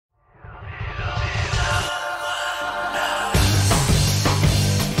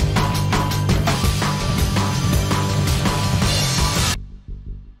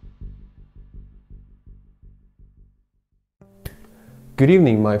Good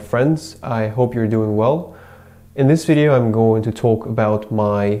evening, my friends. I hope you're doing well. In this video, I'm going to talk about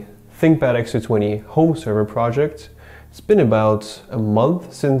my Thinkpad X220 home server project. It's been about a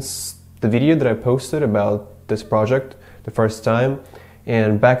month since the video that I posted about this project the first time.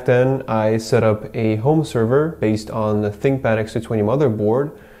 And back then, I set up a home server based on the Thinkpad X220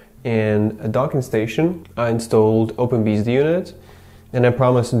 motherboard and a docking station. I installed OpenBSD in it, and I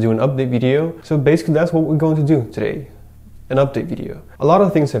promised to do an update video. So basically, that's what we're going to do today. An update video. A lot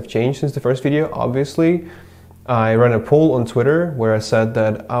of things have changed since the first video, obviously. I ran a poll on Twitter where I said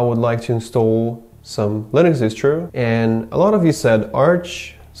that I would like to install some Linux distro, and a lot of you said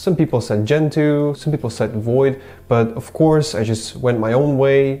Arch, some people said Gentoo, some people said Void, but of course I just went my own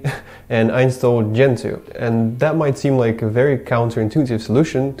way and I installed Gentoo. And that might seem like a very counterintuitive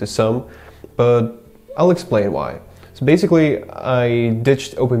solution to some, but I'll explain why. So basically I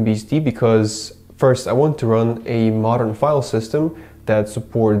ditched OpenBSD because first, I want to run a modern file system that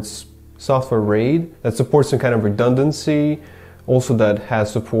supports software RAID, that supports some kind of redundancy, also that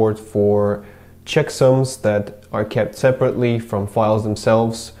has support for checksums that are kept separately from files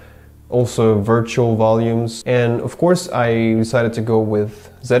themselves, also virtual volumes. And of course, I decided to go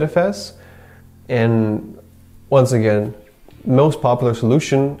with ZFS. And once again, most popular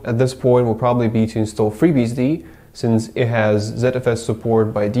solution at this point will probably be to install FreeBSD, since it has ZFS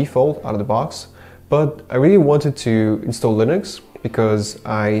support by default out of the box. But I really wanted to install Linux because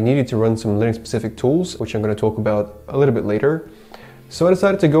I needed to run some Linux specific tools, which I'm going to talk about a little bit later. So I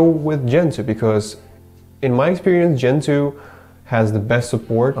decided to go with Gentoo because in my experience, Gentoo has the best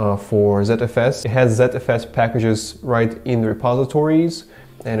support for ZFS. It has ZFS packages right in the repositories,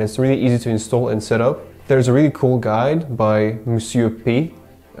 and it's really easy to install and set up. There's a really cool guide by Monsieur P.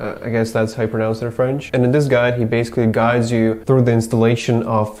 I guess that's how you pronounce it in French. And in this guide, he basically guides you through the installation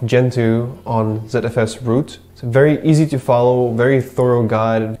of Gentoo on ZFS root. It's a very easy to follow, very thorough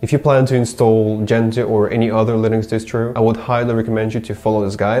guide. If you plan to install Gentoo or any other Linux distro, I would highly recommend you to follow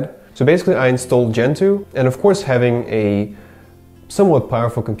this guide. So basically, I installed Gentoo, and of course, having a somewhat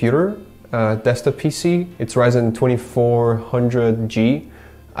powerful computer, desktop PC, it's Ryzen 2400G,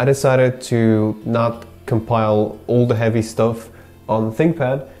 I decided to not compile all the heavy stuff on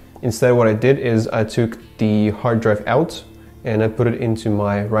Thinkpad. Instead, what I did is I took the hard drive out and I put it into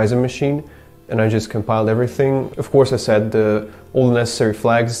my Ryzen machine, and I just compiled everything. Of course, I set all the necessary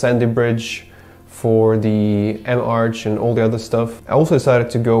flags, Sandy Bridge for the march and all the other stuff. I also decided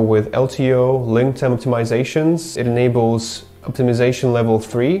to go with LTO, link time optimizations. It enables optimization level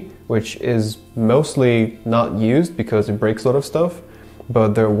 3, which is mostly not used because it breaks a lot of stuff,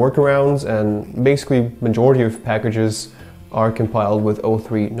 but there are workarounds, and basically majority of packages are compiled with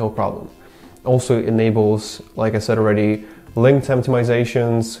O3, no problem. Also enables, like I said already, link time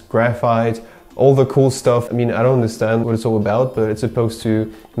optimizations, graphite, all the cool stuff. I mean, I don't understand what it's all about, but it's supposed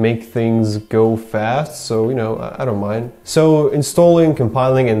to make things go fast, so, you know, I don't mind. So installing,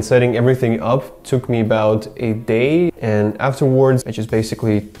 compiling, and setting everything up took me about a day, and afterwards I just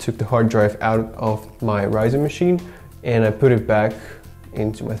basically took the hard drive out of my Ryzen machine and I put it back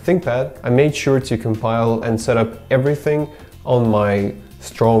into my Thinkpad. I made sure to compile and set up everything on my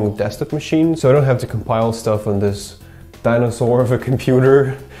strong desktop machine, so I don't have to compile stuff on this dinosaur of a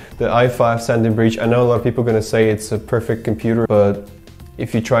computer, the i5 Sandy Bridge. I know a lot of people are gonna say it's a perfect computer, but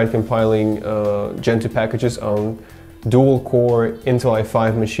if you tried compiling Gentoo packages on dual-core Intel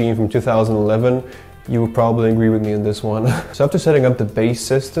i5 machine from 2011, you would probably agree with me on this one. So after setting up the base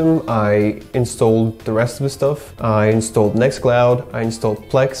system, I installed the rest of the stuff. I installed Nextcloud, I installed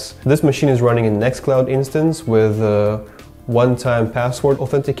Plex. This machine is running a Nextcloud instance with one-time password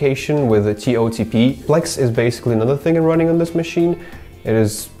authentication with a TOTP. Plex is basically another thing I'm running on this machine. It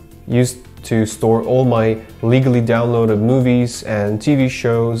is used to store all my legally downloaded movies and TV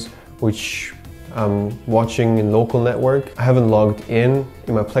shows, which I'm watching in local network. I haven't logged in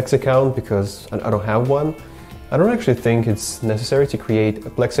my Plex account because I don't have one. I don't actually think it's necessary to create a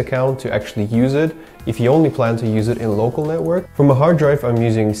Plex account to actually use it if you only plan to use it in local network. For my hard drive, I'm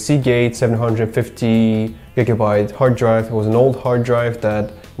using Seagate 750 gigabyte hard drive. It was an old hard drive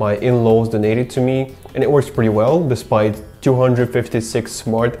that my in-laws donated to me, and it works pretty well despite 256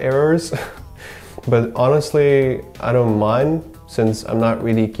 smart errors. But honestly, I don't mind, since I'm not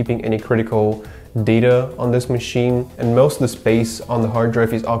really keeping any critical data on this machine, and most of the space on the hard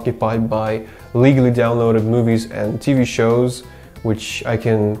drive is occupied by legally downloaded movies and TV shows, which I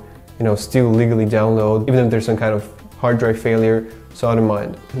can, you know, still legally download even if there's some kind of hard drive failure, so I don't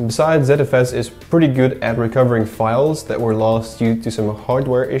mind. Besides, ZFS is pretty good at recovering files that were lost due to some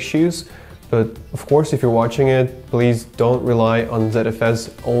hardware issues, but of course, if you're watching it, please don't rely on ZFS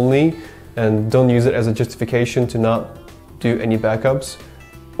only, and don't use it as a justification to not do any backups.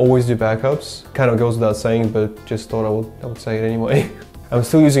 Always do backups. Kind of goes without saying, but just thought I would say it anyway. I'm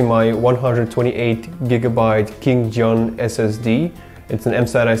still using my 128GB King John SSD. It's an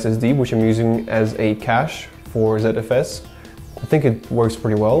MSAT SSD, which I'm using as a cache for ZFS. I think it works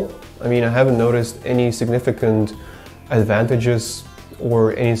pretty well. I mean, I haven't noticed any significant advantages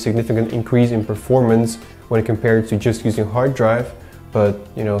or any significant increase in performance when compared to just using hard drive, but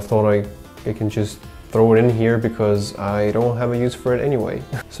you know, thought I can just throw it in here because I don't have a use for it anyway.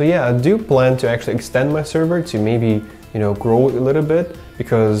 So yeah, I do plan to actually extend my server to maybe, you know, grow it a little bit,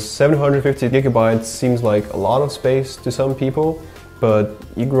 because 750GB seems like a lot of space to some people, but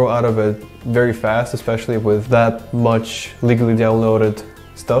you grow out of it very fast, especially with that much legally downloaded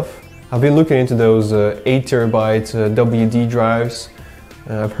stuff. I've been looking into those 8TB WD drives.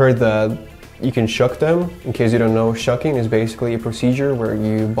 I've heard that you can shuck them. In case you don't know, shucking is basically a procedure where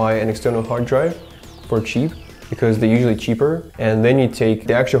you buy an external hard drive for cheap, because they're usually cheaper, and then you take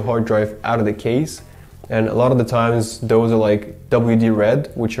the actual hard drive out of the case, and a lot of the times those are like WD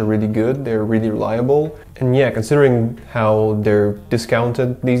Red, which are really good, they're really reliable. And yeah, considering how they're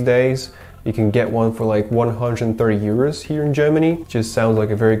discounted these days, you can get one for like 130 euros here in Germany. Just sounds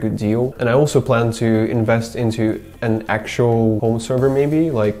like a very good deal. And I also plan to invest into an actual home server, maybe,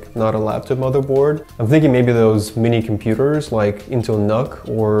 like not a laptop motherboard. I'm thinking maybe those mini computers like Intel NUC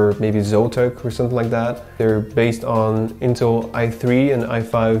or maybe Zotac or something like that. They're based on Intel i3 and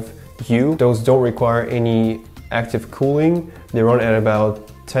i5U. Those don't require any active cooling. They run at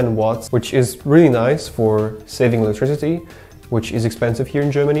about 10 watts, which is really nice for saving electricity, which is expensive here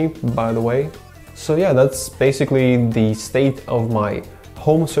in Germany, by the way. So yeah, that's basically the state of my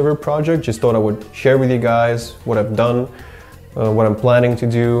home server project. Just thought I would share with you guys what I've done, what I'm planning to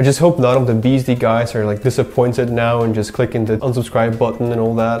do. I just hope none of the BSD guys are like disappointed now and just clicking the unsubscribe button and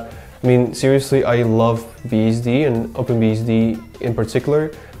all that. I mean, seriously, I love BSD and OpenBSD in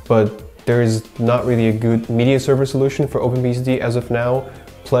particular, but there is not really a good media server solution for OpenBSD as of now.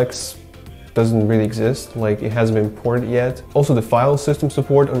 Plex doesn't really exist, like it hasn't been ported yet. Also, the file system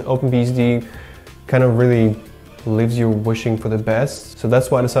support on OpenBSD kind of really leaves you wishing for the best. So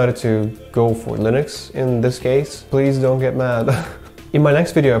that's why I decided to go for Linux in this case. Please don't get mad. In my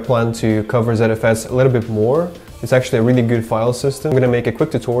next video, I plan to cover ZFS a little bit more. It's actually a really good file system. I'm gonna make a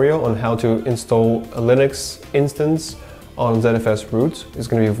quick tutorial on how to install a Linux instance on ZFS root. It's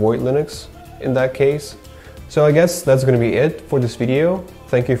gonna be Void Linux in that case. So I guess that's gonna be it for this video.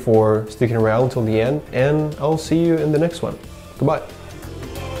 Thank you for sticking around till the end, and I'll see you in the next one. Goodbye.